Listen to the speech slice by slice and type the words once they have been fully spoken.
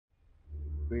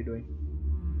Perdoe.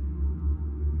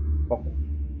 Foco.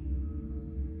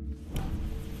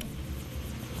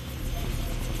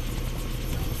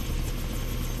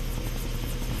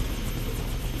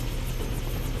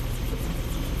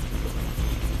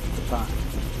 Tá.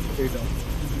 Perdão.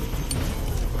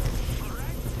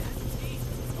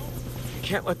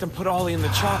 Can't let them put Ollie in the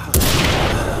chopper.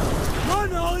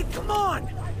 Run, Ollie, come on!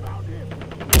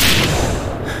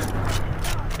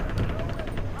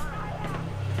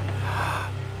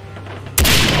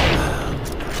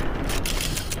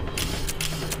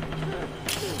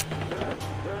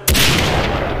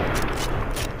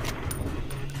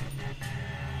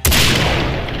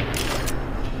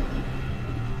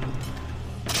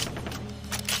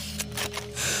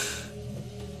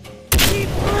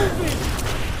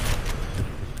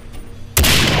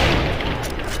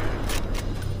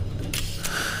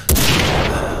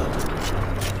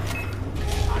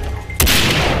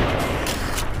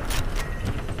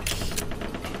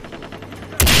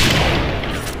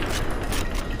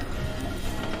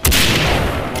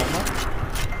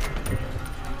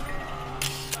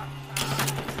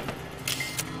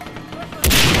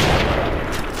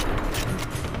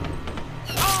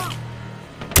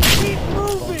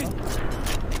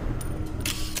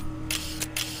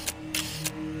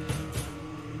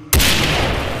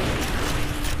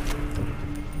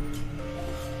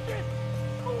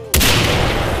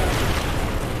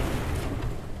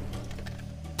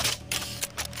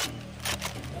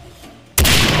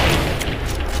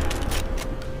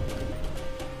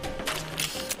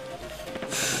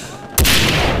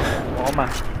 Toma,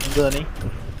 engano, hein?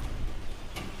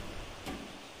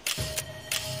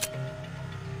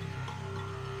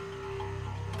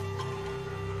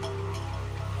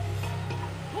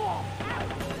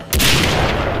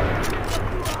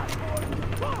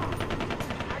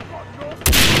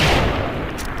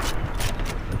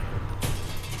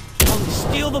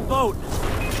 Steal the boat!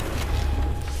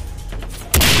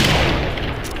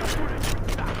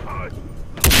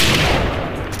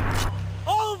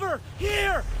 Oliver!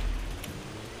 Here!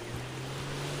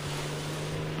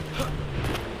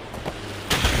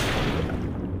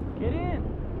 Get in!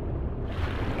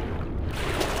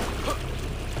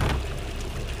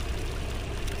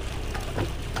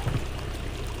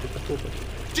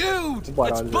 Dude!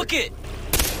 Let's book it!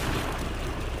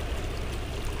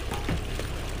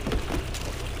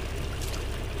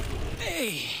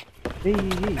 Hey!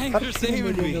 Thanks for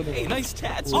saving me. Hey, nice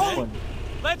tats, man.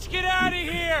 Let's get out of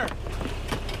here!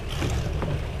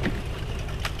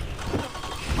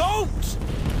 Boat!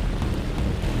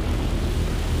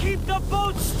 Keep the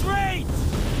boat straight!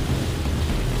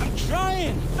 I'm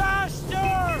trying!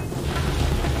 Faster!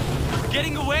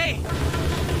 Getting away!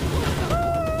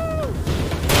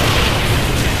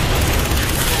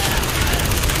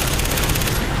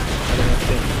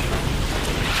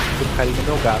 Cair no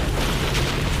meu gato.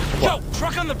 Yo,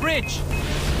 truck on the bridge!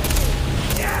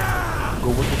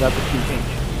 Chegou muito gato aqui, gente.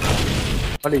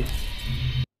 Olha isso.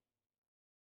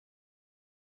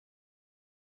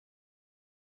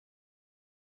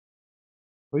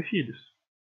 Oi, filhos.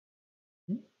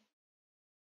 Vocês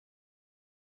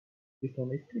estão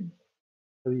na stream.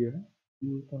 Sabia, né?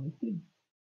 Eles estão na stream.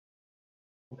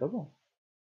 Então tá bom.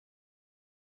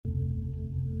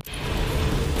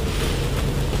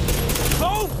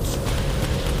 Boat!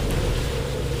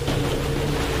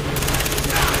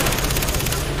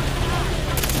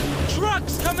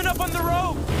 Trucks coming up on the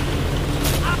road!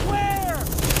 Where?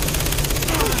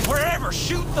 Wherever,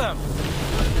 shoot them!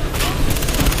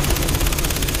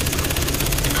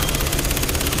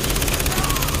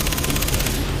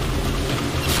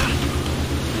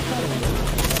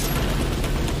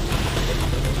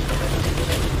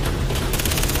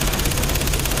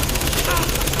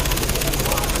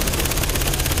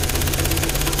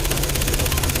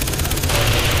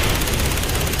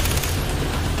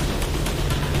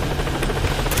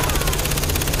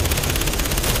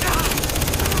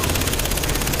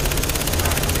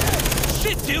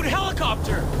 Dude,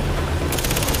 helicopter!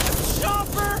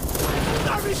 Chopper!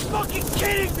 Are you fucking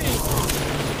kidding me?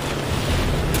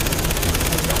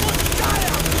 Someone die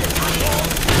out here!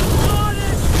 On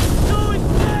it! Going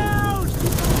down!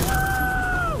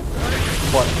 No!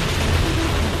 Bora.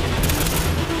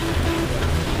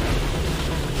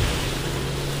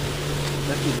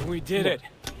 We did it!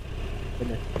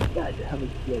 You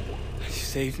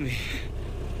saved me.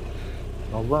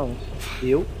 Nós vamos.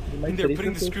 Eu e mais They're três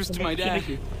putting the pessoas screws to que my dad.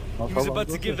 aqui. He was about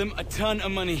to give them a ton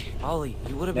of money. Ollie,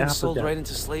 you would have been sold right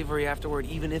into slavery afterward,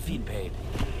 even if he'd paid.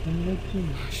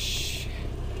 Shh.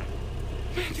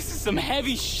 Man, this is some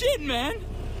heavy shit, man.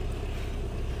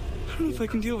 I don't know if I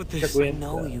can deal with this. I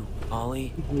know you,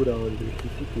 Ollie. Segura, Oliver,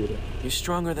 segura. You're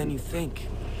stronger than you think.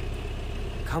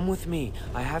 Come with me.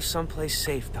 I have someplace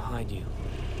safe to hide you.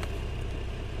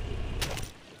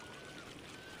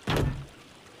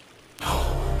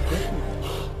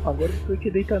 Agora eu tô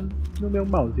aqui deitado no meu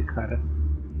mouse, cara.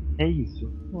 É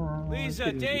isso.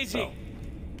 Lisa, Daisy.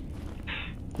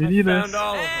 Meninas.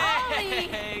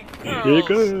 Hey,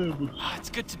 girls. Chegamos. It's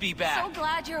good to be back. So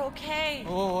glad you're okay.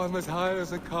 Oh, I'm as high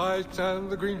as a kite and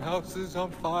the greenhouse is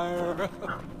on fire.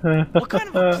 What kind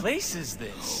of a place is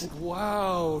this?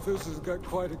 Wow, this has got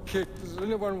quite a kick. Does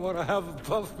anyone want to have a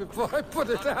puff before I put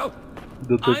it out?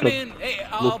 I'm in. Hey,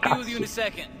 I'll be with you in a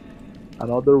second.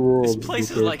 Another world. This place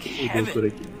is like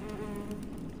heaven.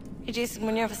 Hey, Jason,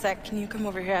 when you have a sec, can you come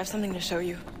over here? I have something to show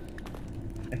you.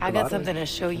 I got something to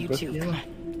show you too. Come on.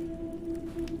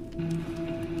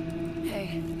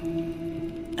 Hey,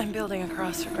 I'm building a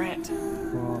cross for Grant.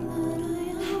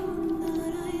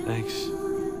 Thanks.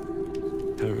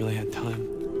 Haven't really had time.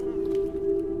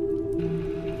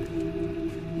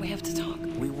 We have to talk.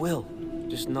 We will,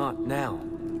 just not now.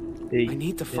 Hey, I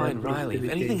need to find Riley. If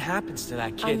anything happens to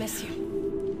that kid... I miss you.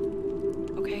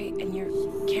 Okay, and you're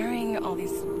carrying all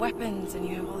these weapons and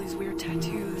you have all these weird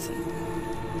tattoos and...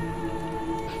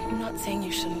 I'm not saying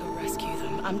you shouldn't go rescue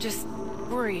them. I'm just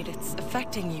worried it's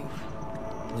affecting you.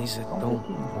 Lisa, don't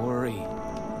worry.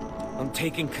 I'm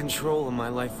taking control of my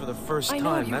life for the first time.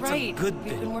 I know, you're That's right. a good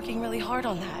We've thing. been working really hard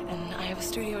on that, and I have a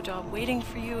studio job waiting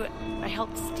for you. I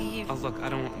helped Steve. Oh, look, I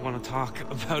don't want to talk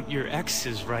about your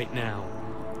exes right now.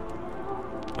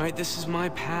 All right, this is my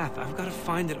path. I've got to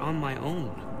find it on my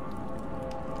own.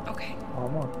 Okay,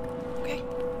 Calma. okay.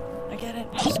 I get it.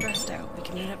 I'm stressed out. We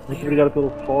can meet up Muito later. obrigado pelo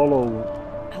follow.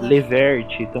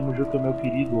 Leverte, tamo junto, meu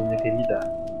querido, minha querida.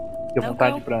 Fique à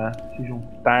vontade pra se I'm gonna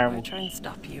juntarmos try and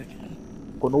stop you again.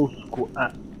 conosco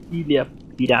a Ilha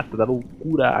Pirata da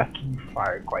Loucura aqui em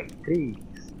Far Cry 3.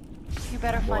 You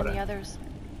better find Bora. the others.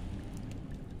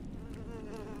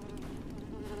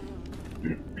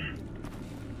 Não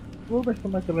vou mais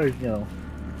tomar aquela arzinha não.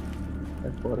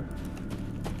 Sai fora.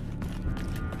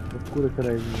 Loucura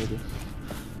aquela arzinha ali.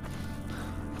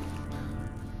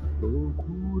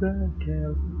 Loucura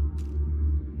aquela.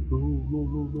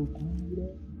 Loucura.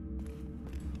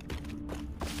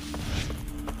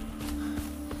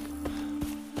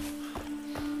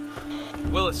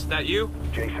 Willis, that you?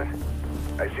 Jason,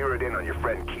 I zeroed in on your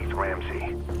friend Keith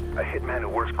Ramsey. A hitman who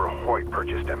works for Hoyt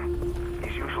purchased him.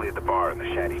 He's usually at the bar in the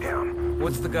shanty town.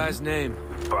 What's the guy's name?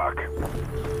 Buck.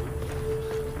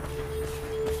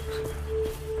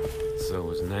 So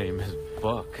his name is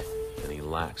Buck, and he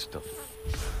lacks the...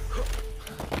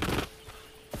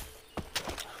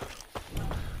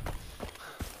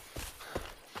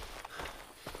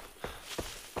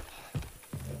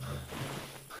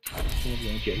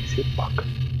 Onde aí você paga.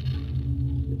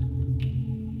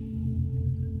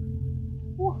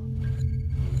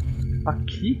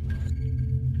 Aqui?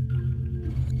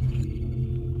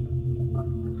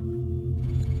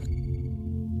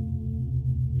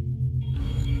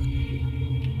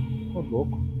 Ô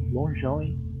louco, longeão,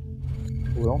 hein?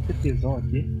 Vou dar um TPzão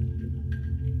aqui.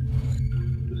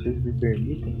 Se vocês me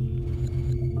permitem.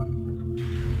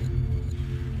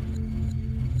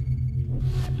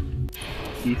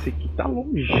 E esse aqui tá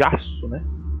longeaço, né?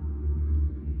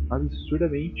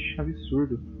 Absurdamente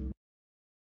absurdo.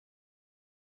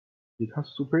 Ele tá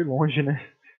super longe,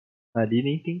 né? Ali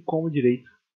nem tem como direito.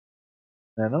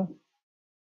 Não é não?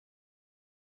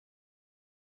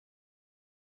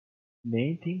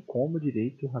 Nem tem como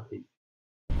direito, rapaz.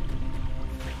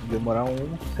 Vai demorar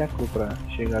um século pra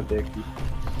chegar até aqui.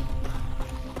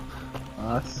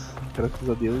 Mas, graças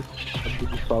a Deus, a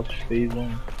Ubisoft fez um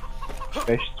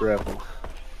fast travel.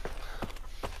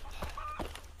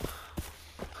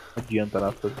 Adianta a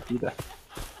nossa vida.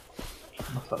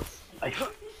 Nossa, ai.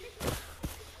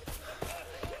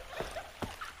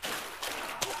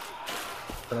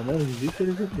 Pelo menos isso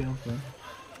eles adiantam, né?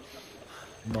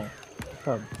 Não,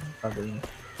 tá bem.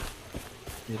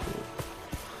 Meu Deus.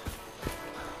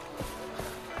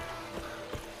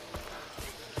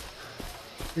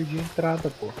 Perdi a entrada,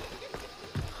 pô.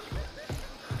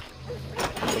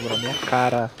 Sobrou na minha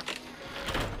cara.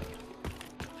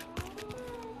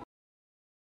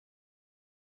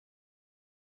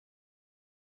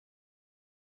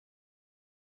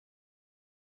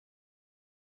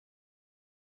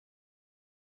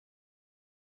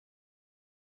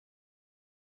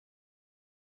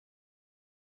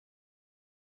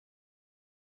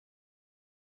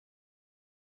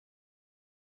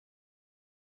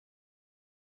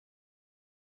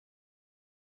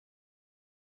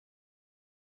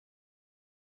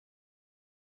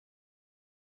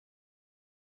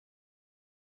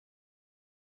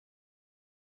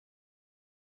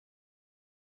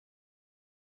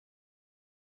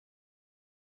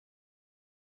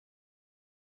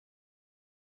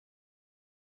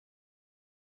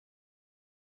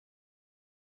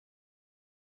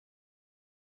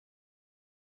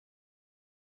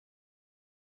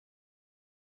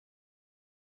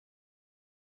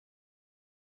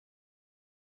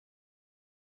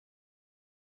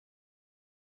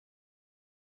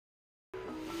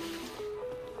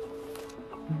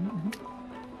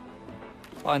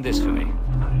 Find this for me.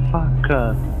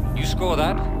 Faca. You score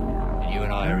that, and you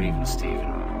and I are even, Stephen.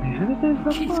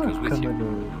 Keith goes with you.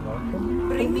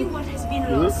 Bring me what has been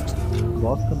lost.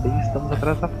 Nós também estamos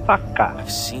atrás da faca.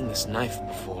 I've seen this knife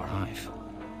before. Knife?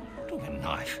 What do you mean,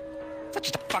 knife? It's not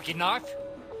just a fucking knife.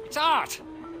 It's art.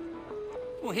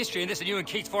 More history in this than you and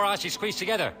Keith's 4 arches squeezed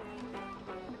together.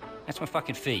 That's my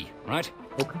fucking fee, right?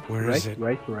 Okay. Where is it?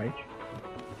 Right.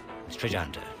 It's treasure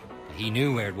hunter. He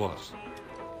knew where it was.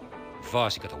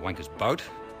 First, he got the wanker's boat.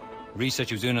 Research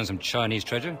he was doing on some Chinese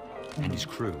treasure. And his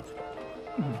crew.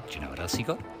 Do you know what else he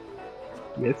got?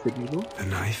 Yes, I do. A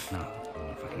knife? No, not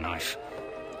a fucking knife.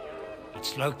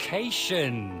 It's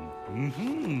location.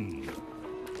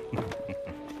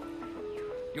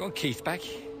 You want Keith back?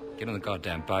 Get on the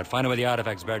goddamn boat. Find out where the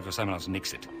artifact's buried before someone else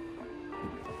nicks it.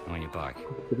 On your bike.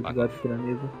 Aqui na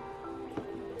mesa.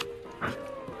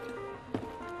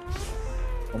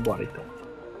 Vambora então.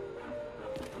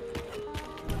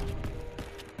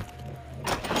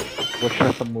 Vou achar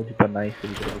essa música nice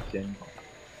ali pra você, animal.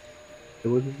 Eu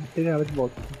vou pegar ela de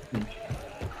volta, simplesmente.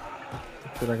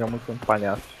 Vou estragar muito um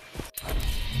palhaço.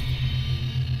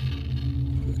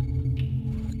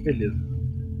 Beleza.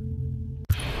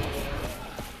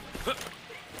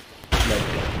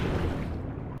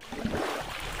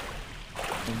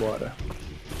 Vambora.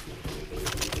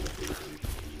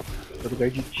 É lugar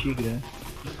de tigre, né?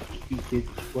 Que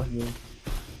correu.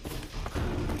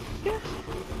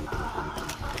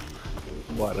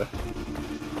 Bora.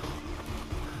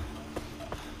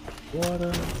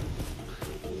 Bora.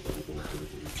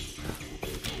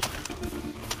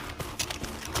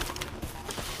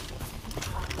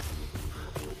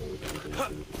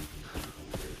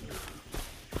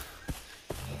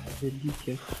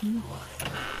 Relíquia aqui.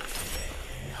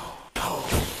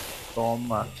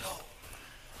 Toma.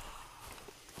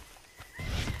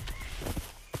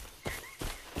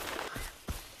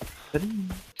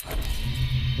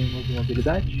 Temos uma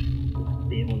habilidade?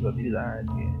 Temos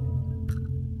habilidade.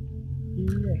 E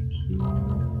aqui.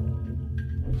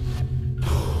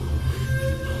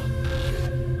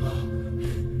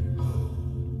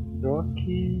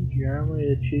 Troque de arma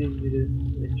e atire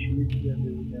a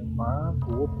mesma. Ah,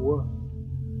 boa.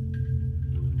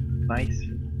 Nice.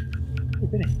 Oh,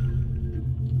 peraí.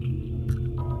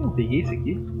 Eu peguei esse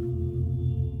aqui?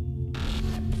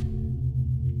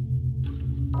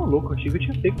 Ô louco, eu achei que eu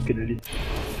tinha pego aquele ali.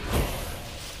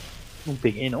 Não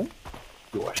peguei não?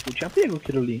 Eu acho que eu tinha pego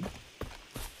aquilo ali,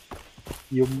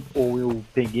 hein? Ou eu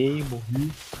peguei,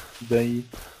 morri, e daí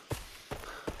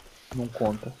não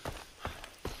conta.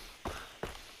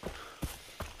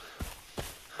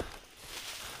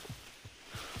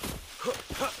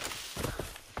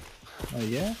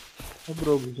 Aí é o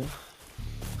Brobos, né?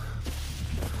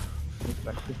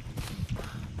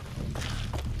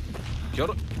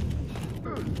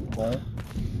 Bom.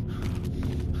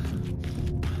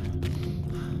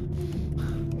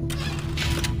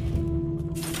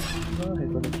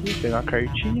 Retorno aqui, pegar uma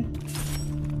cartinha.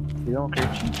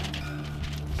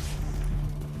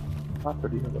 Rato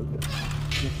ali, rapaziada.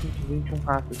 Tinha simplesmente um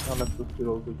rato assim, olha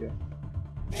suspiroso aqui.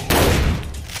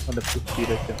 Olha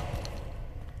suspira aqui, ó.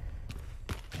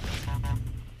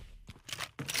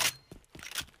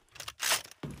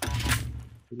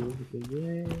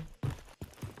 Peguei.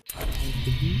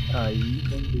 Aí,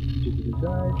 vamos ver de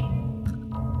habilidade.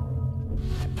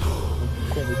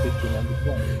 Como esse aqui, né? Muito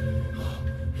bom.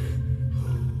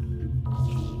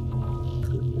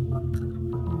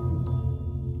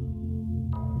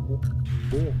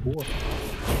 Boa.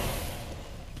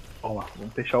 Ó lá,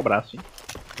 vamos fechar o braço, hein?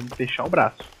 Vamos fechar o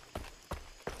braço.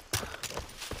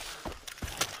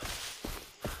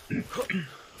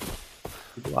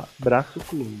 Vamos lá, braço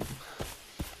close.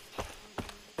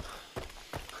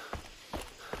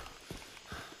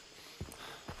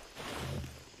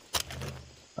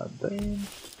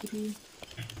 Adentro.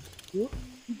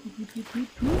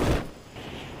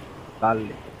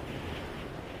 Vale.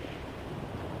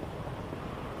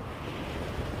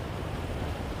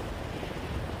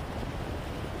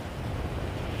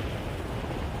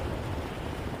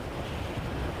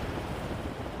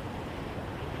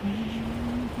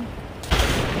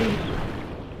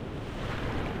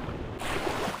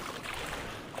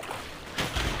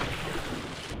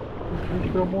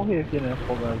 Pra eu morrer aqui, né?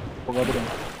 Afogado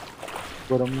branco.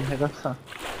 Agora eu me arregaçar.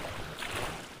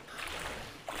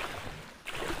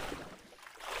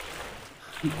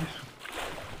 Que isso?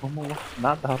 Vamos lá.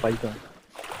 Nada, rapazão.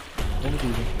 Vamos,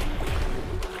 Viva.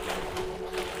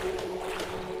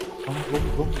 Vamos.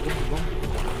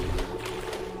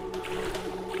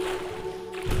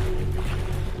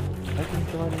 Vai que a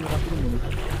gente vai levar todo mundo.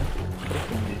 Pra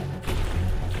aprender.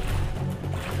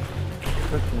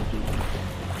 pra cima aqui.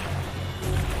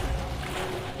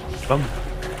 Vamos.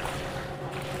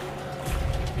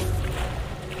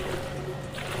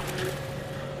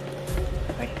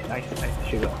 Nice.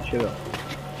 Chegamos.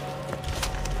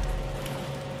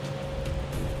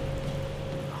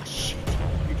 Ah, shit.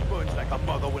 It burns like a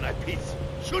mother when I piss.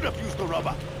 Should have used the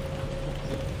rubber.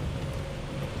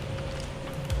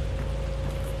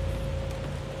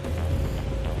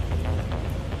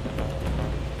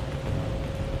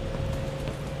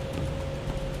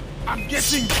 I'm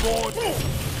getting bored.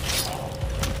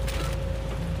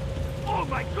 Oh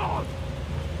my god!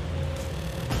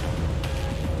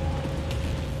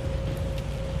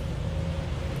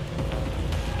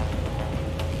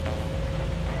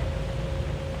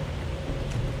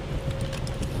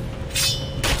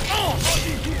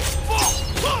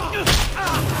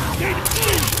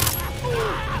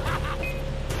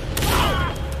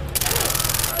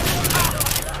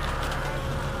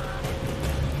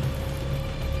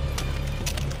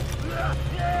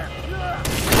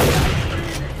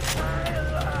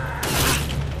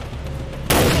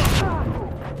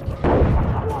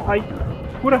 Ai,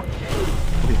 cura!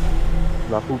 Morri.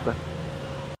 Da puta.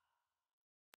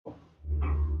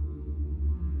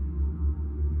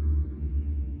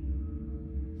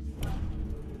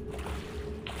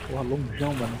 Porra,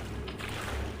 longeão, mano.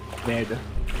 Merda.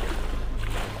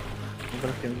 Vamos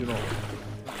pra cima de novo.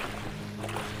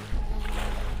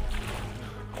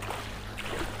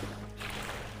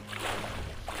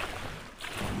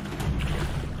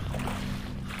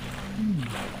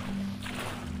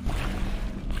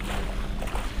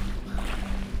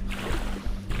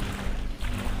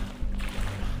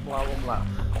 Vamos lá.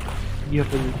 E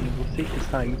rapaziadinho, você que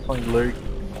está aí só em lurk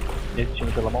e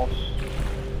assistindo pela mouse,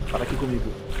 fala aqui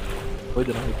comigo. Oi,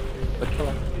 dona Rita, pode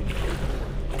falar.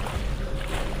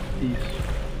 Isso.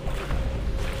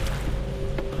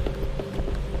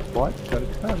 Pode? Cara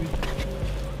que sabe.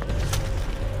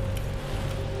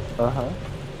 Aham.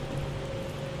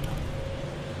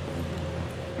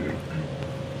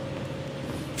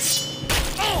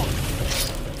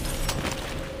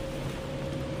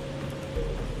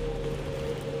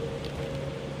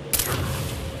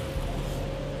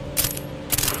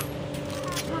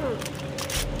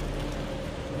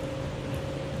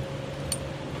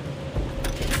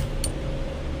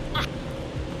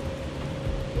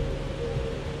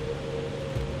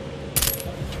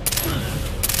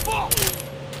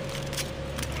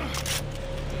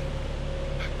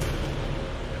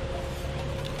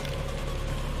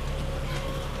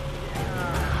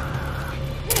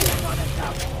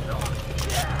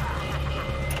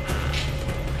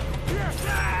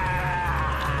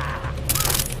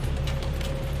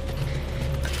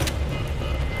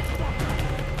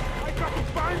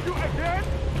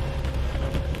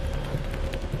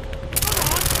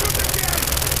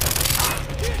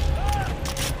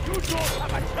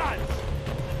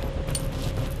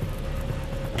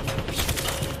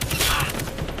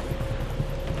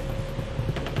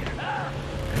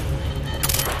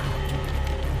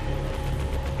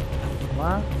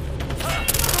 Lá.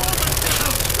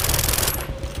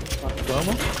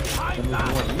 Passamos. Temos um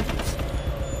ali.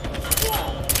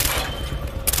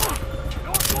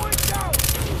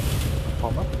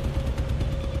 Toma.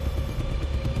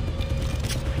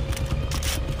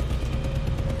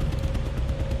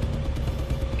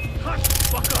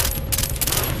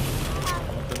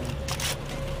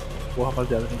 Boa,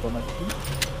 rapaziada, tem que tomar aqui.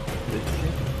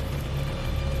 Deixe.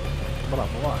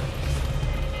 Vamos lá.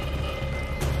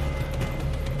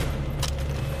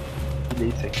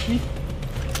 Esse aqui,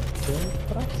 vamos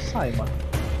pra Saima.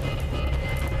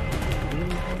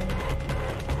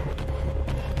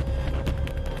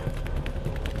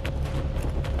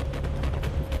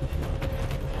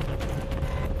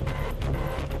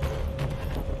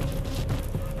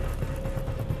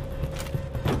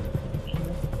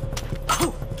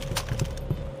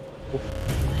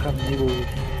 Camilo.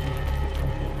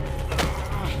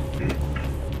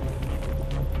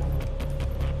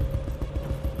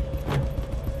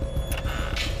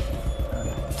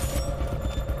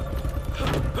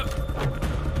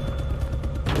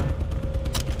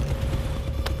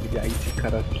 Esse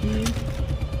cara aqui.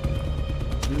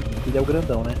 Ele é o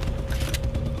grandão, né?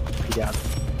 Criado.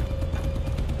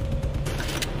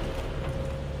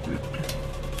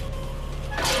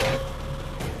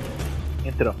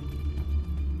 Entrou.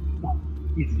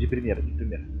 Isso, de primeira.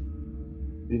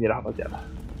 Primeira, rapaziada.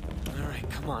 Alright,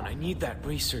 come on, I need that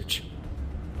research.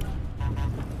 A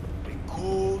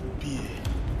cold beer.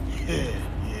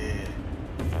 Yeah.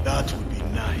 That would be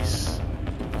nice.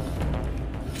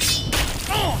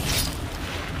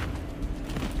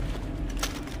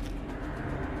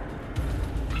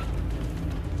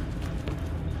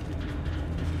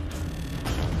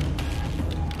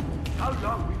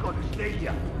 Stay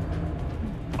here.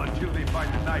 Until they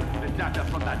find the knife and the data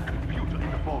from that computer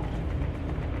in the vault.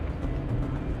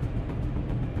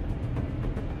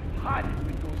 Hide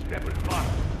with those rebel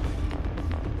bastards.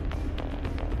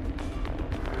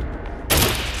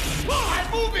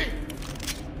 I'm moving!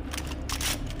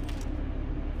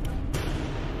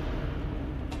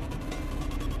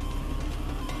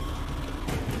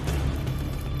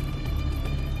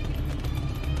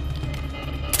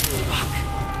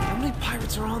 How many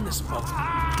pirates are on this boat?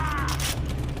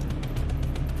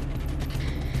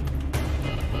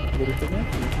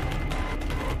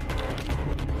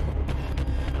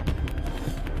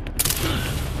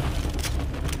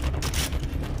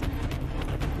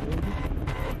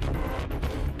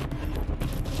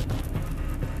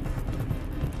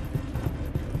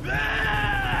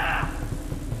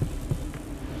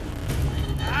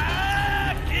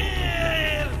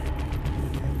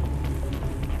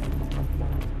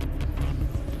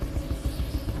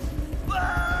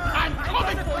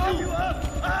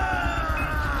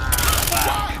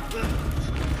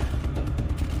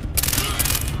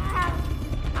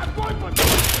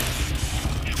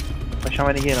 Não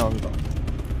chama ninguém não, amigão.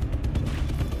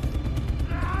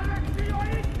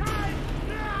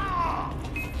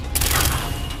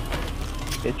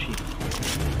 Quietinho.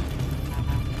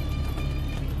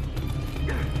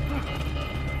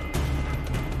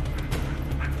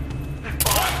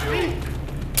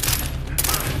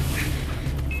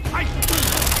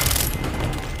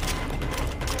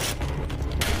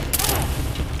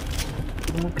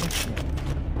 Todo mundo quietinho.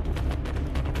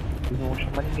 Vocês não vão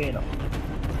chamar ninguém não.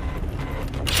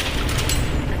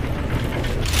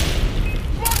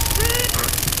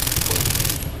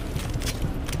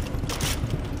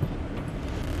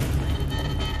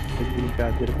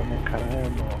 Brincadeira com a minha cara,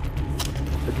 irmão.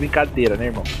 É de brincadeira, né,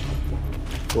 irmão?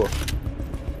 Pô,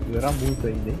 melhorar muito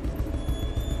ainda, hein?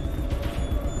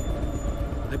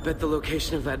 I bet the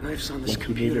location of that knife's on this Tem que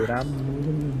computer. melhorar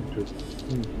muito,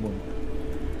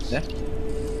 né?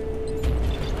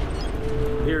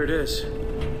 Here it is.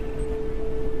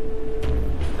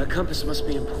 That compass must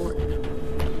be important.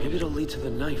 Maybe it'll lead to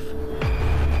the knife.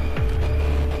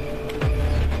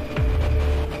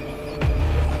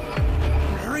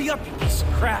 Hurry up, you piece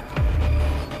of crap!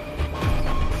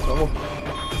 Vamos.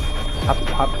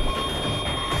 Rápido, rápido.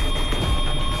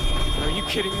 Are you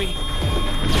kidding me?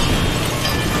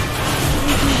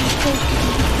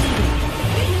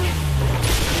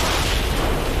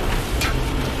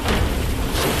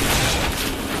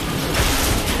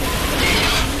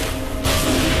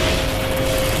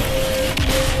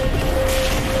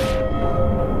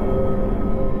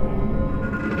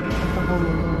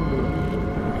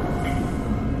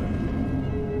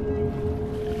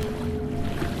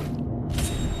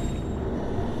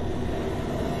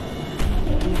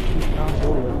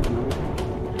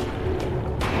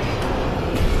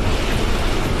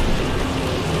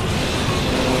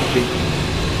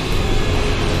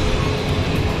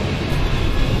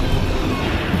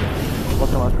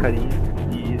 Bota uma mascarinha.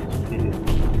 Isso, beleza.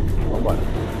 Vambora.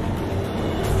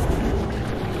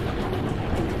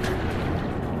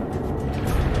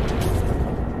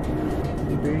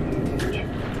 Divergente.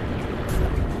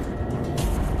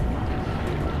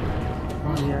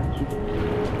 Olha aqui.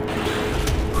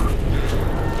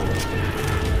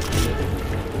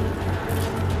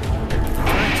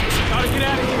 Gotta get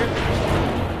out of here!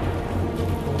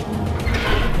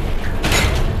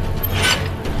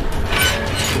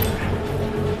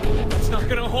 It's not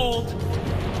gonna hold.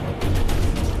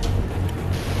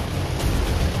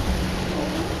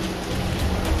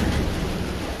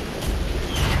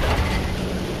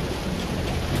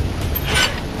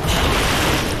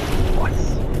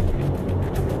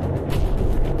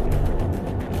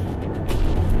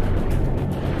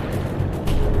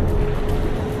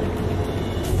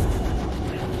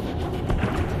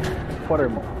 Bora,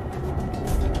 irmão.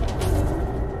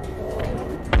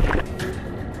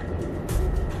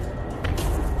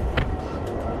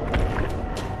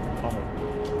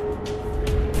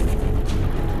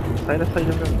 Sai da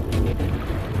saída pra mim.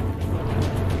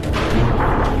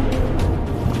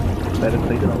 Sai da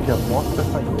saída não, já mostra a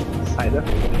saída. Sai da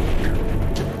frente.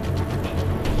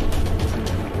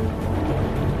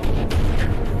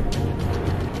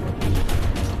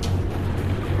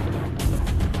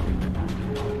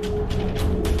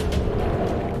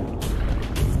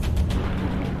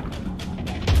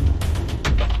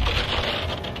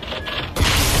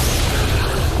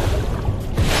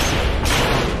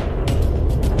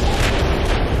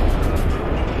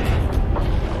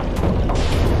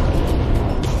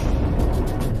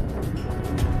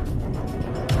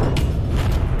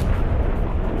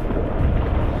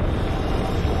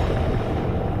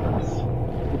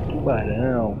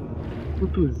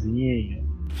 produtozinho.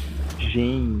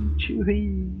 Gente,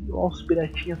 olha os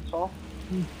piratinhas só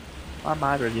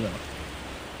armário ali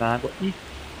na água. Ih,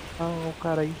 o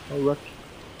cara aí, o Rock.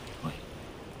 Oi.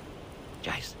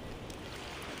 Jace.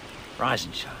 Rise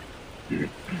and shine.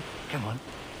 Come on.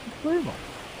 Foi, irmão.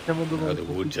 Você mandou Oh, the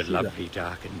woods are lovely,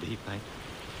 dark and deep, mate.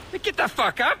 But get the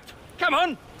fuck up! Come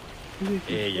on!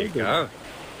 There you go.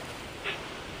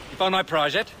 You find my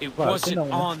prize yet? It wasn't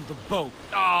on the boat.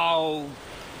 Oh,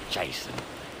 Jason.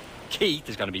 Keith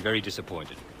is going to be very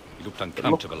disappointed. He looked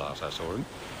uncomfortable last I saw him.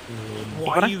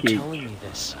 Why are you telling me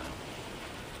this?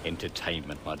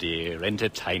 Entertainment, my dear,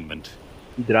 entertainment.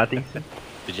 Hidratem-se.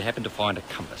 Did you happen to find a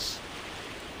compass?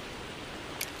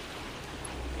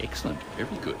 Excellent,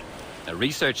 very good. Now,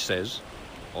 research says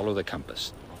follow the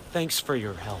compass. Thanks for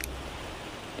your help.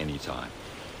 Anytime.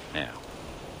 Now,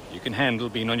 you can handle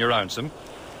being on your own some.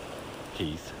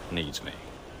 Keith needs me.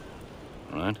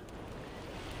 All right?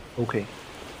 Ok.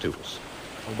 Toodles.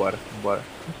 Vambora.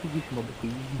 Consegui esse maluco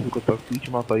aí. Vou botar aqui e te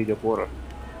matar ele agora.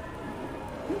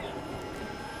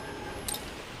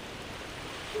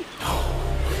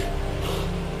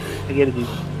 Peguei ele dele.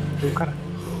 Foi o cara.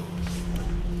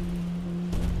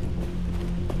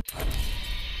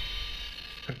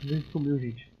 O cara nem sumiu,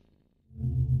 gente.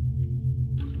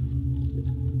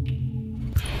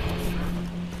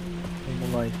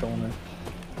 Vamos lá então, né?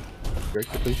 Pior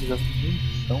que eu preciso de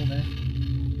munição, né?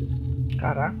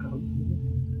 Caraca.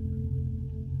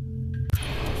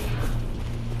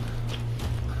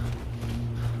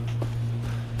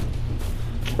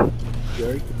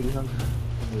 Pior que eu preciso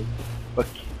de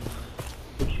fuck.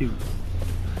 Ative.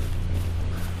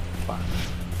 Pá.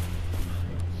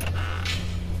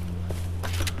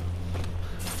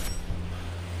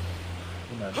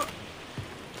 Nada.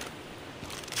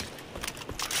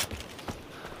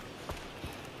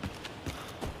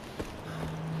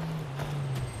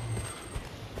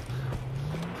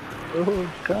 Oh,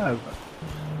 cara.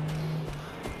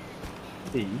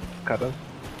 Que isso, cara.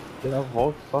 Deu a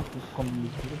volta só comigo.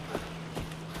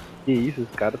 Que isso, os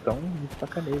caras tão de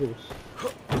sacaneiros.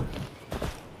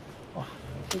 Ó,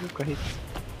 pegou o carrete.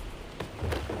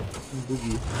 Um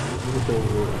buggy.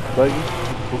 Bug e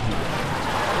buggy.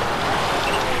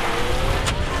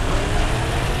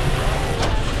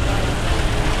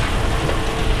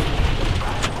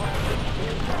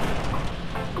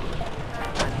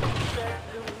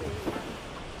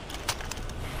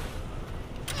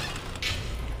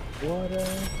 Agora...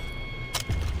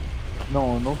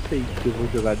 Não, eu não sei se eu vou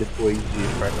jogar depois de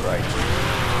Far Cry.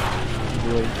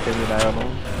 Quando eu terminar eu não...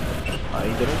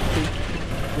 Ainda não sei o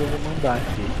que eu vou mandar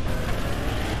aqui.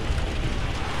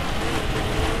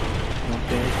 Não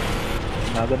tem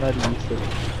nada na lista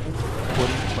por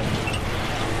enquanto.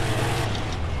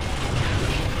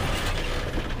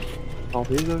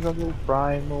 Talvez eu jogue o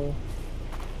Primal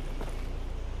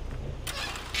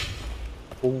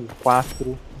ou o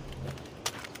 4.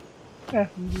 É,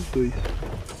 um dos dois.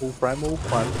 O Primal ou o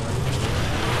 4, né?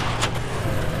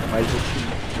 Mas assim,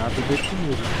 nada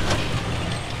definido.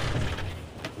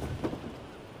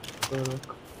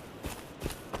 Caraca.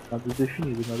 Nada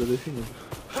definido.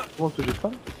 Alguma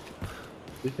sugestão?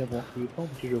 Vocês têm alguma sugestão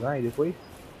pra te jogar aí depois?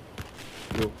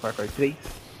 Do Far Cry 3?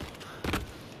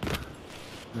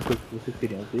 Uma coisa que vocês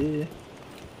queriam ver?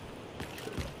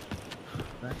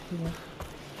 Aqui, né?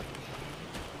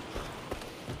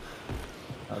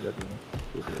 Nada ali, né?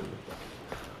 Beleza.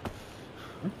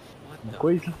 Uma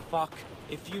coisa? Fuck.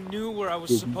 If you knew where I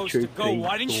was supposed to go,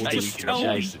 why didn't you just tell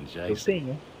me?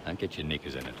 Jason. Don't get your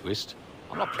knickers in a twist.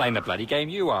 I'm not playing the bloody game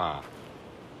you are.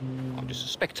 I'm just a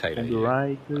spectator here.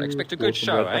 I expect a good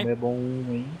show, eh? É bom,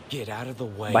 hein? Get out of the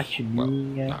way.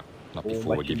 Batiminha. No, not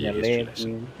before we give you a history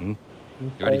lesson.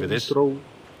 You ready for this?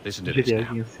 Listen to this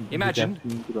now. Imagine,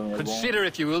 consider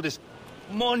if you will, this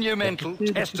monumental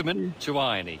testament to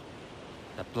irony.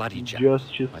 The bloody Jack.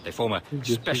 Like they form a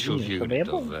special unit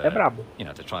of, you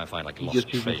know, to try and find like lost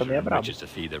treasure and riches to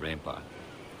feed their empire.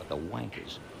 But the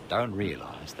wankers don't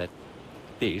realise that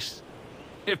this,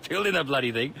 you're building the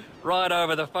bloody thing right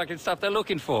over the fucking stuff they're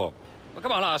looking for. Well,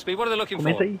 come on, ask me, what are they looking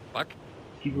for? Fuck.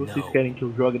 Que vocês querem que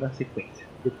eu jogue na sequência,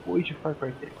 depois de Far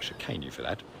Cry 3. I should cane you for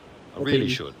that. I really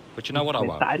should. But you know what I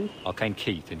won't? I'll cane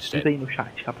Keith instead. Aí no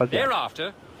chat, rapaziada.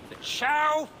 Thereafter, the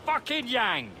Chow fucking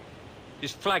Yang.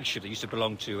 This flagship that used to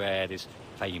belong to this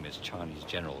famous Chinese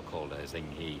general called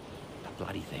Zheng that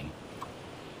bloody thing.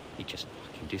 He just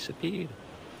fucking disappeared.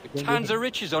 With tons of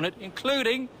riches on it,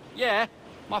 including, yeah,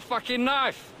 my fucking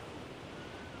knife.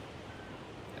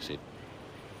 That's it.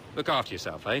 Look after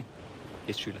yourself, eh?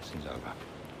 History lesson's over.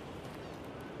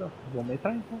 Então, vamos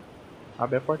entrar então.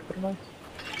 Abre a porta pra nós.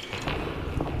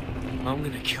 I'm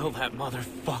gonna kill that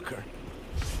motherfucker.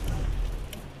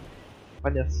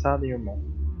 Palhaçada, hein, irmão.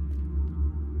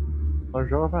 Só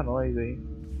joga pra nós aí.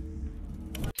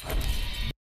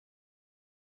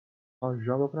 Só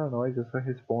joga pra nós essa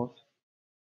resposta.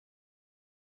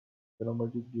 Pelo amor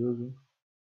de Deus, hein.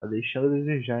 Tá deixando a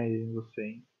desejar em você,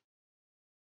 hein.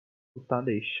 Tu tá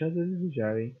deixando a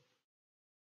desejar, hein.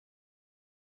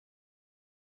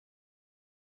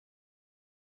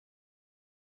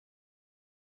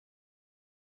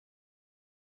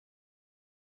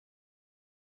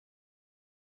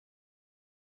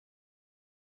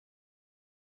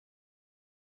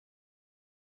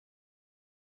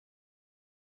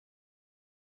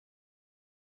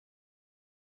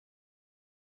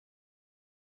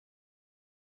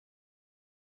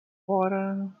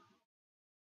 Bora.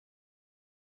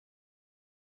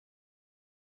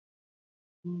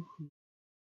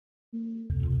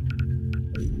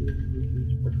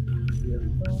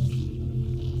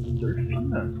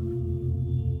 Endorfina.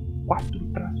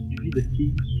 4 traços de vida,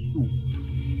 que isso?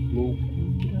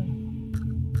 Loucura.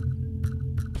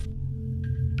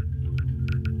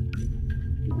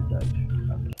 Verdade.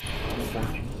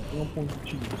 Tem um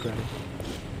pontinho, cara.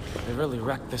 They really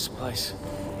wrecked this place.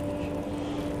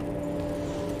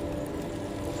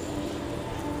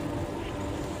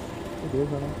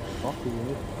 Beleza, né? Nossa, que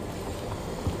bonito.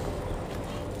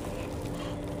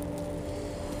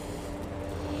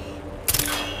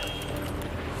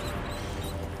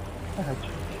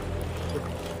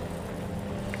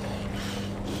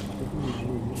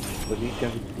 Alguém quer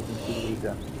ver que eu consigo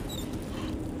ligar.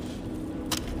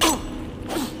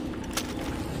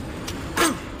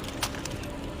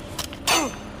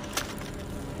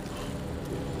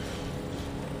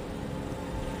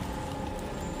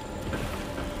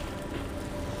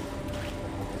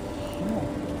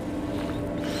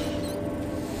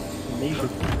 Meio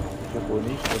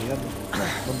japonês, coreano,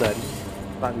 mandarim,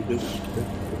 sabe Deus,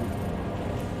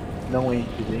 não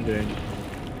entre bem grande.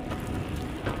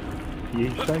 E a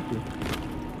gente tá aqui,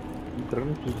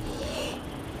 entrando aqui.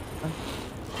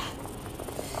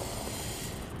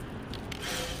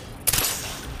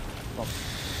 Toma.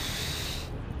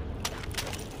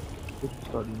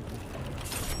 Pistolinha.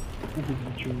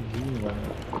 21zinho, mano.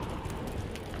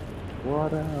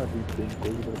 Bora, ali tem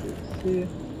coisa pra descer.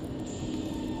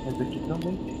 Mas aqui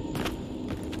também tem.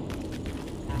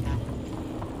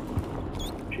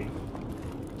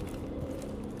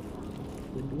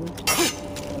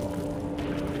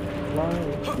 Lá,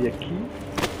 e aqui.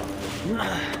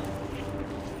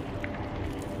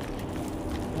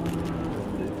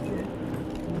 Vamos descer.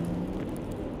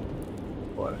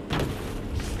 Bora.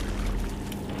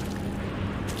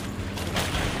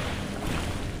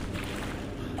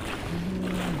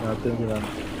 Nada terminando.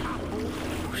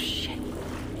 Oh shit.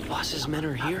 Boss's men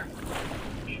are here?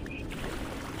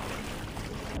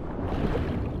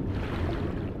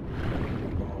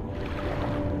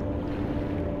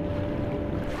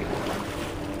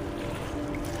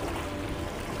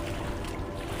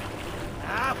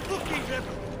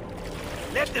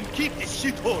 Let them keep this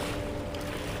shithole!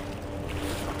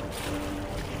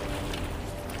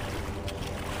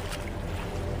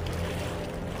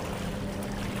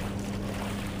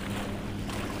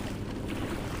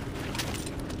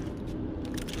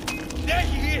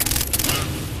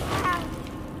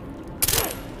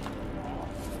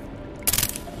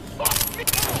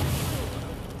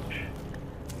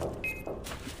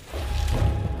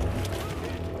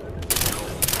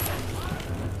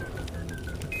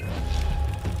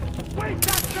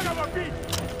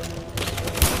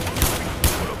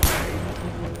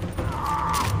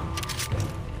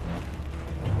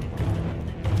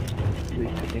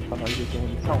 Tem pra nós aqui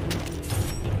munição?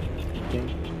 Tem.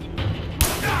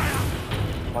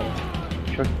 Olha,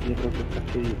 shotzinha pra você ficar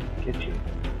quietinho.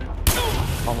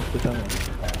 Calma você também.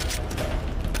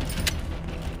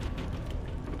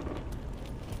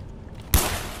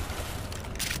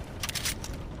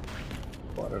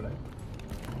 Bora, né?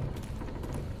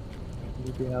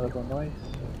 Não tem nada pra nós.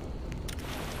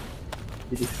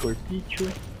 Tira esse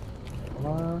corpício.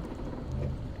 Vamos lá.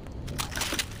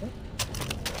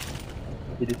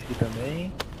 Tira esse aqui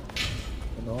também.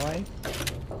 É nóis.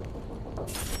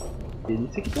 Tira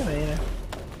esse aqui também, né?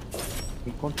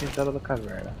 Encontro entrada da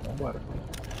caverna. Vambora.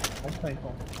 Vamos lá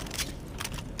então.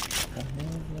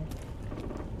 Caramba.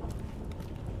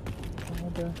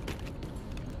 Nada.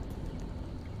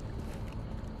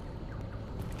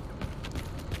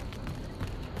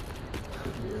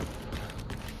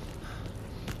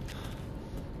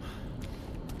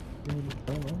 Tem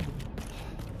munição não?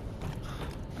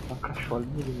 Uma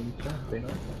cacholinha de munição, não tem não?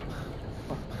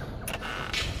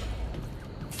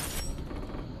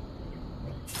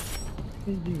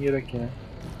 Tem dinheiro aqui, né?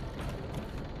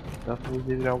 Dá pra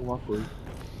fazer virar alguma coisa.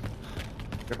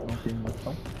 Já que não tem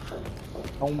emoção.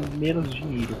 Dá um menos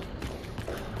dinheiro.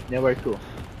 Né, Arthur?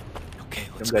 Okay,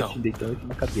 Tem let's um gatinho go. deitando aqui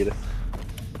na cadeira.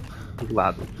 Do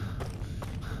lado.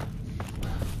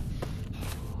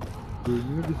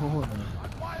 Dormindo e ronronando.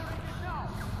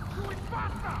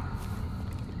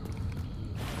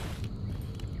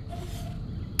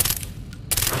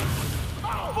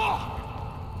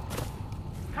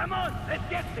 Come on, let's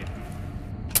get this!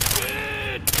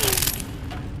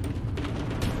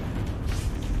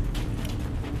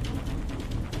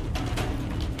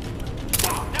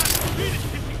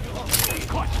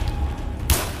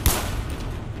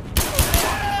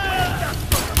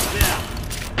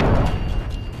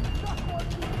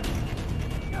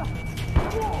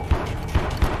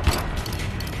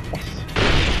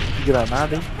 Que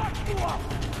granada, hein?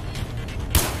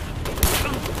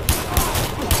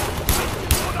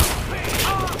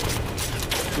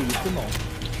 Que isso não.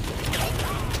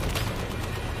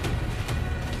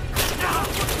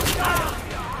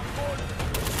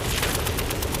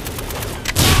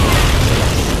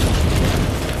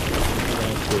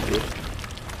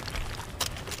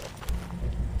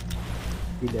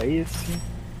 Pilha esse.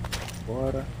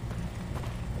 Bora.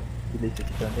 Pilha esse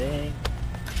aqui também.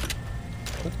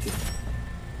 Ok.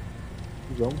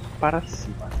 E vamos para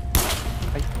cima.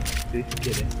 Ai, sem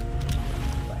querer.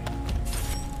 Vai.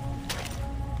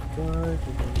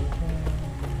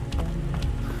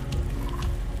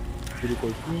 Tira o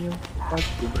corpinho. Pode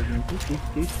ter pra gente aqui.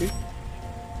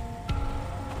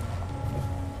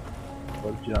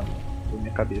 Pode tirar da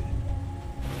minha cabeça.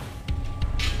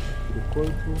 Tira o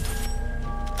corpo.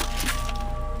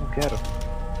 Não quero.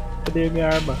 Cadê a minha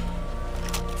arma?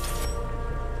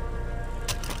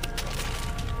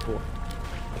 Pô,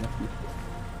 aqui.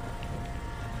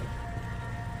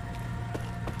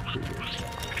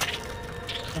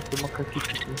 Ah, tem macaco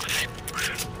aqui.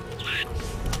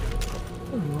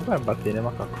 Não vai me bater, né,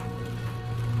 macaco?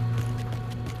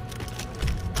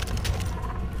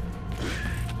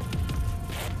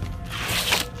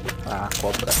 Ah,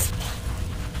 cobra.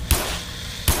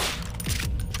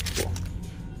 Pô.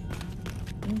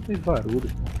 Não fez barulho.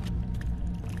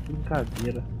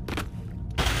 Brincadeira.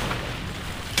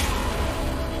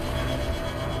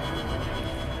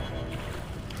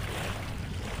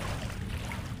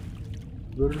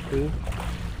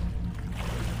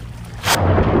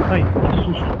 Ai, que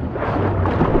susto!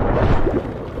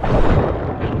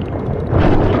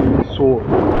 Sou.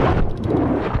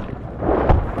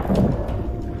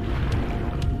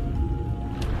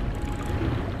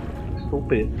 Estou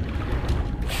preso.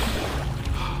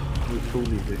 Eu estou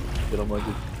livre, pelo amor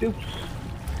de Deus!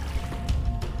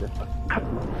 Dessa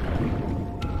cabeça.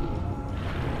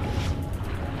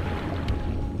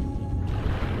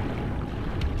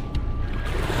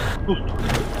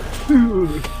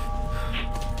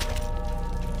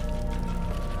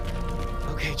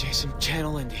 Okay, Jason,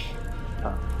 channel Indy.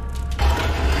 Ah.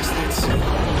 Press that sino.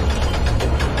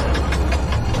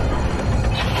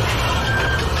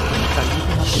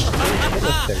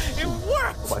 It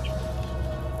worked! Ótimo.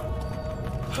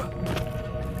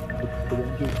 Por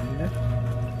onde eu vim, né?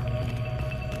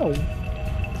 Não.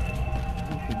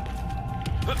 Enfim.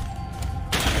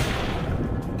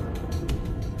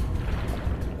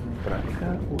 Pra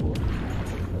cá, boa.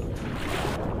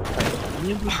 Tá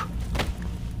indo.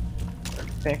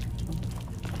 Perfeito.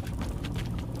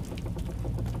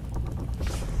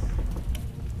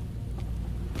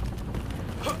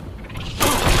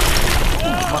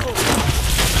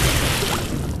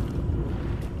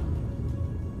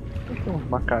 Tem uns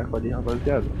macacos ali,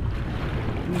 rapaziada.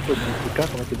 Não pode me explicar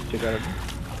como é que eles chegaram ali?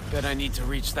 Bet I need to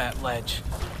reach that ledge.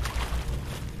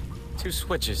 2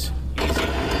 switches. Easy.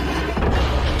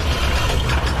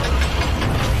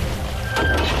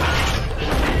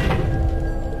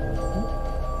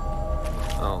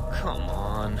 Oh, come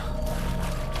on.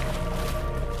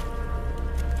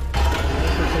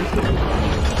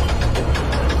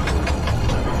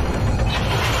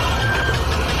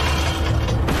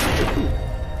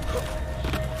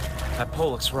 That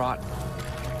pole looks rotten.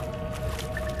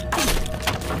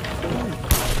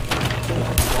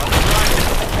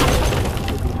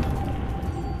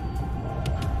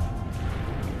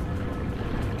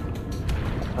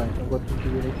 Tá, então agora tem que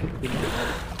ver esse aqui, né?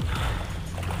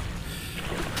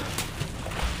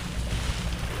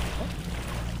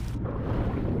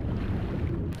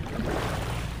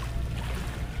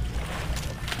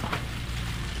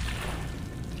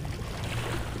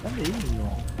 Tá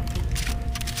mesmo.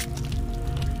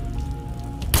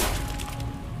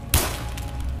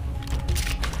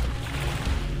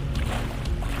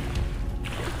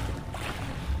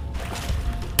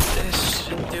 This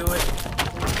should do it.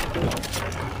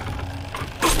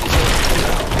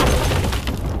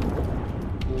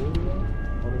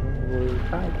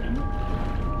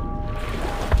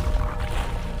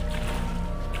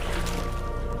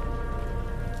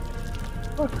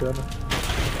 brincando.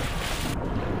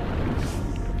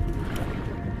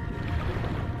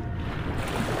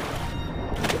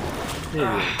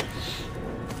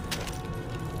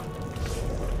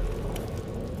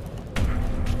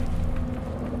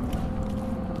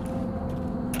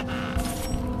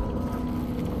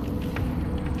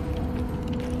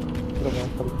 Programa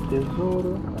para o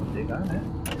tesouro, pra pegar, né?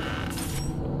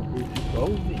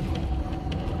 Igualzinho.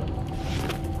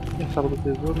 Tem a sala do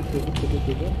tesouro, tesouro.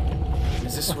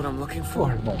 Is this what I'm looking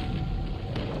for? Irmão.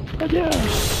 Cadê a...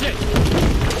 Shit!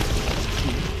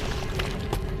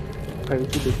 Caiu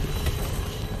tudo aqui.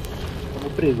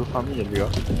 Estamos presos, família, viu?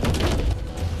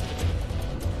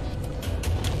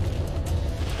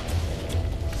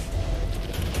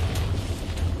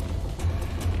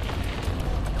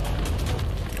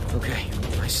 Okay,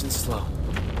 nice and slow.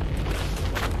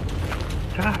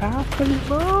 Caraca,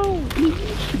 irmão!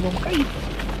 Ixi, vamos cair.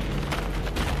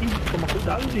 Ih, toma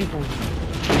cuidado, irmãozinho.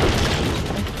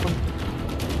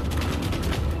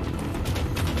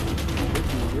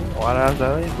 Olha as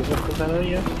aranhas, pega as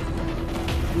aranhas.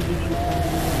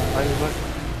 Vai.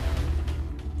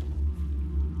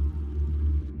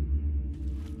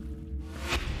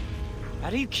 How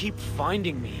do you keep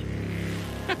finding me?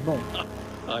 Bom,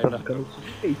 I tá know. ficando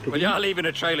suspeito. Well, you're leaving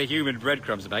a trail of human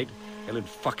breadcrumbs, mate. Helen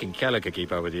fucking Keller could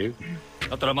keep up with you.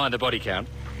 Not that I mind the body count.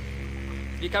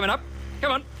 You coming up?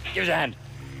 Come on, give us a hand.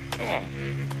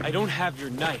 I don't have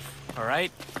your knife, all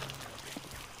right?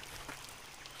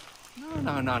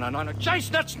 No.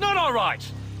 Jason, that's not all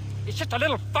right. It's just a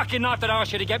little fucking knife that I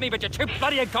asked you to get me, but you're too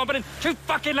bloody incompetent, too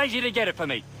fucking lazy to get it for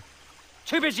me.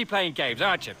 Too busy playing games,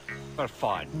 aren't you? Well,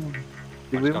 fine.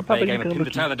 I'm just gonna play a game of pin the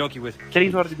tail of the donkey with.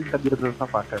 3 horas de brincadeira pra essa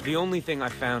faca. The only thing I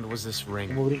found was this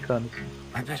ring. Vamos brincando.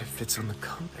 I bet it fits on the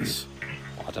compass.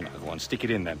 Oh, I don't know, go on, stick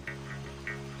it in then.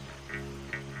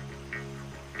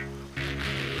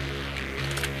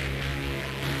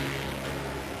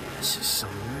 This is some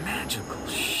magical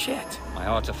shit. My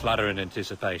heart's a flutter in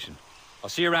anticipation. I'll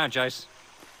see you around, Jace.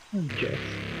 Jess.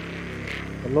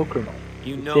 Hello, Colonel.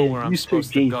 You know where I'm Mr.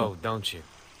 supposed to Jason. go, don't you?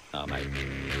 Oh, mate.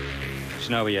 Just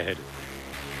know where you're headed.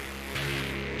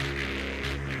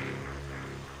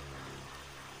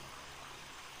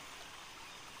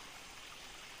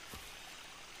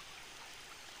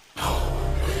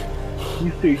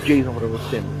 Mr. Jason pra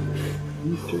você, mano.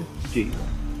 Mr. Jason.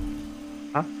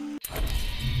 Ah?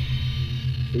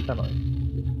 Eita nós.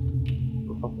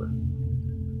 Por favor.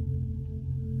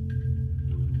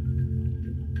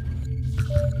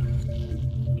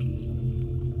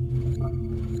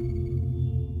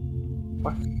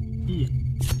 Aqui.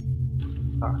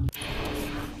 Tá.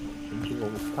 Tem que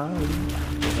voltar ali.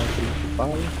 Na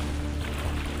principal.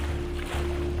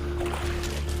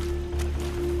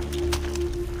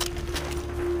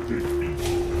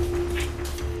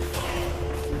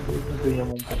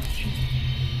 Ganhamos um pontinho.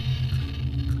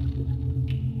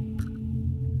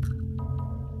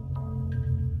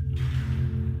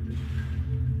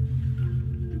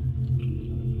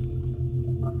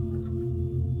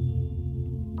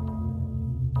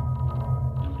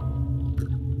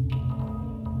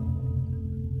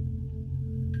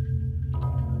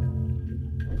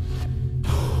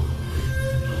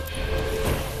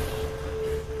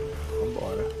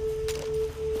 Vambora.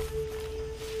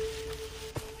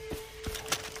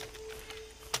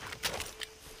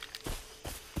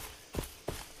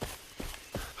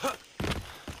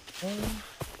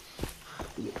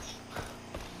 Beleza.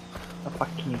 A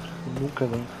faquinha aqui que nunca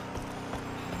vem.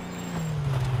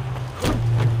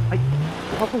 Ai,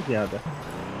 rapaziada.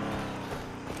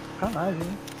 Sacanagem,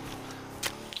 hein?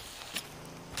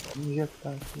 Vamos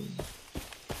injetar aqui.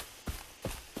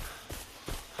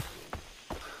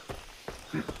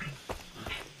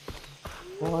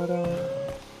 Bora.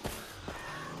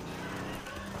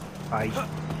 Ai.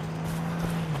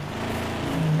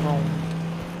 Não.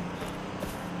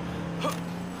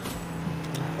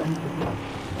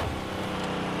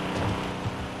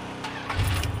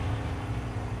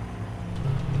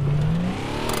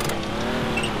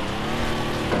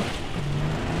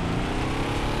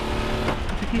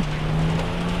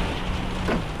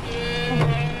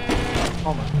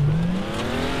 Calma.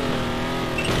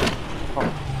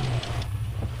 Calma.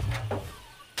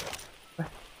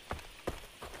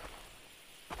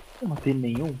 Não matei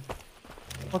nenhum.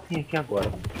 Só tem aqui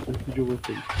agora. Eu preciso de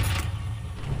vocês.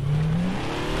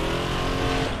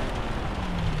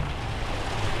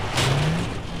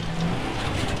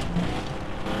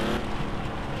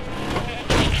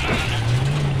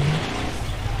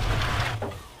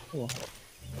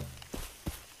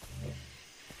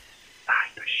 Ai,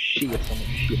 tá cheia essa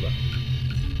mochila.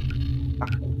 Tá.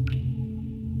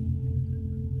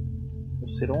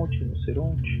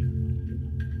 Rinoceronte.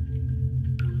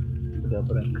 Folha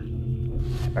branca.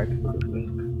 Carta folha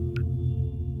branca.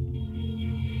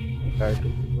 Carta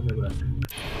folha branca.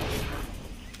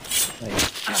 Aí,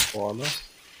 cola.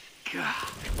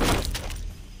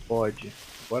 Pode.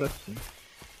 Agora sim.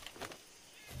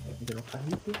 Entra no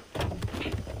carrito.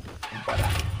 Vamos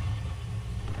parar.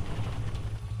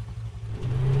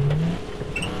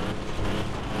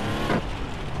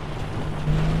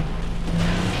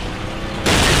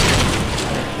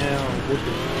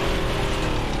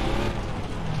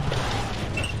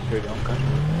 Perdão, cara.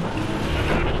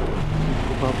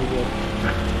 Desculpa, rapaziada.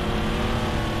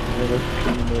 O negócio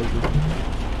criminoso.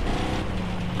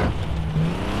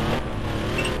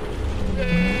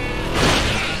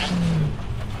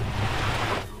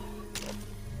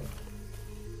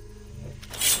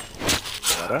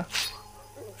 Bora.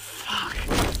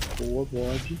 Boa,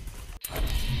 bode.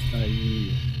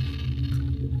 Aí.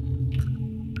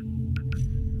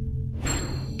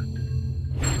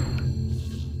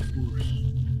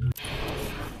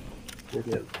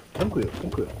 Beleza. Tranquilo.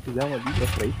 Fizemos ali, dá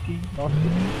pra ir sim. Nossa,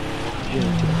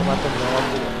 gente, não mata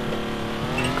não,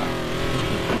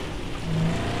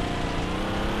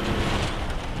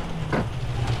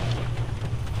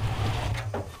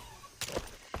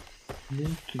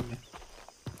 Linkinha.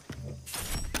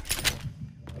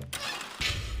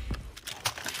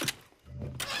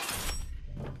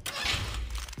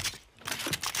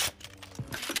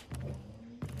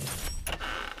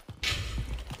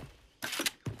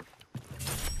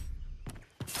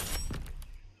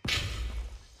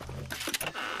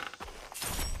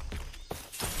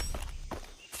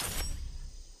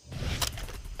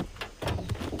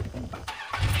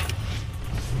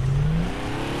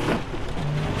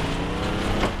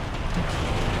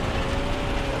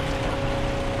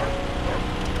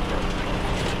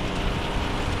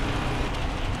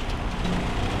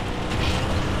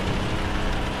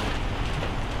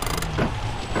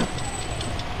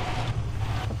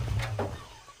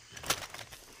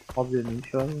 Obviamente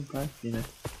ela não tá aqui, né?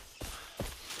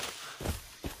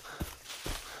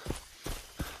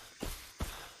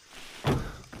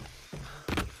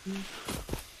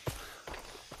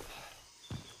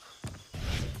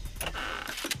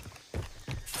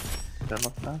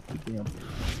 Ela tá aqui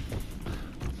dentro.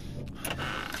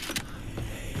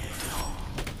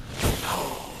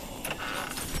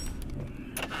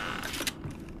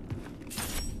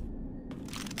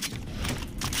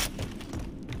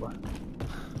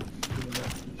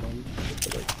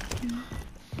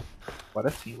 Agora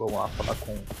sim, vamos lá falar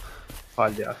com o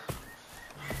palhaço.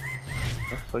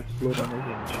 Tá só explorando a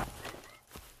gente.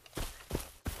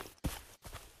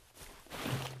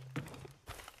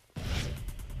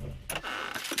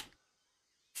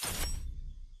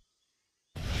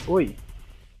 Oi.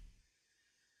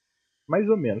 Mais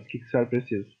ou menos, o que a senhora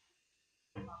precisa?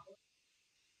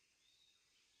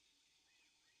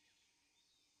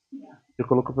 Você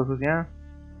colocou pra cozinhar?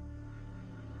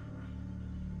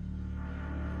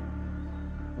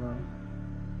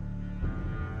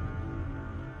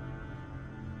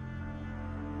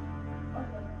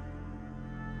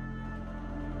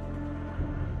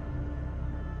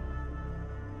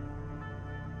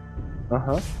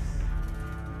 Aham.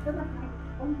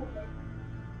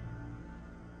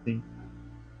 Sim.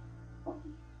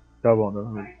 Tá bom, dona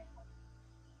Luz.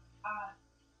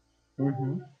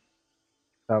 Uhum.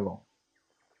 Tá bom.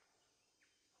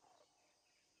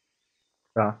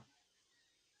 Tá.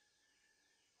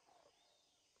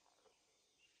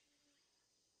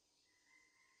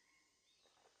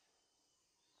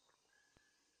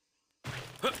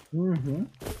 Uhum.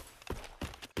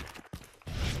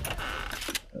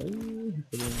 Aí,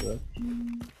 recolhendo aqui.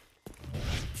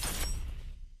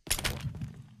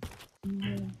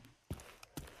 Não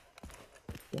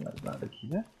tem mais nada aqui,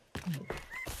 né?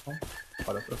 Então,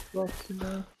 bora pra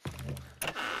próxima.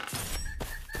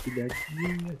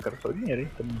 Pilhadinha. Eu quero só dinheiro,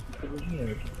 hein? Também tem que fazer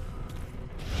dinheiro aqui.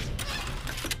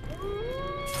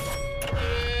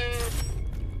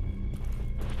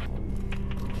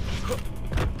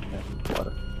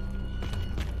 Bora.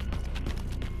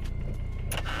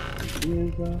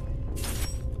 Beleza.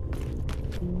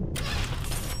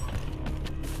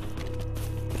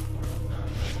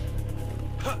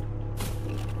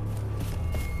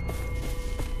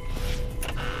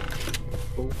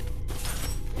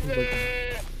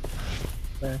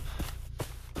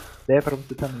 É pra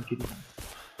você também, querido.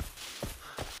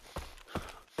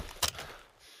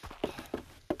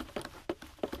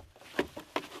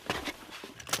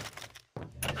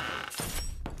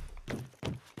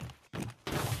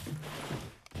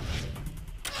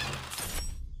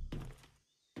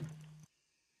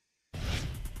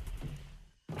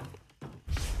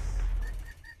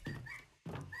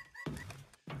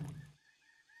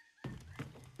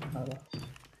 Cara,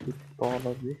 pistola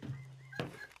ali.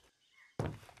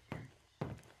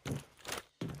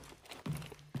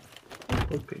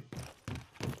 Ok.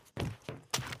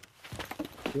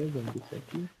 Vamos descer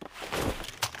aqui.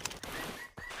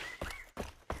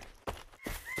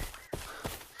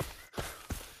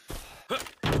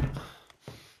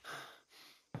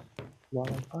 Lá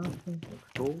não passa,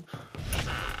 show.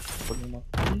 Vou uma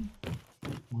aqui.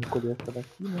 Vamos recolher essa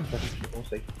daqui, né? Já que a gente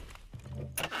consegue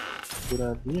por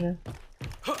ali, né?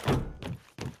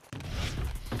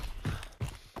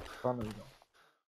 Só não.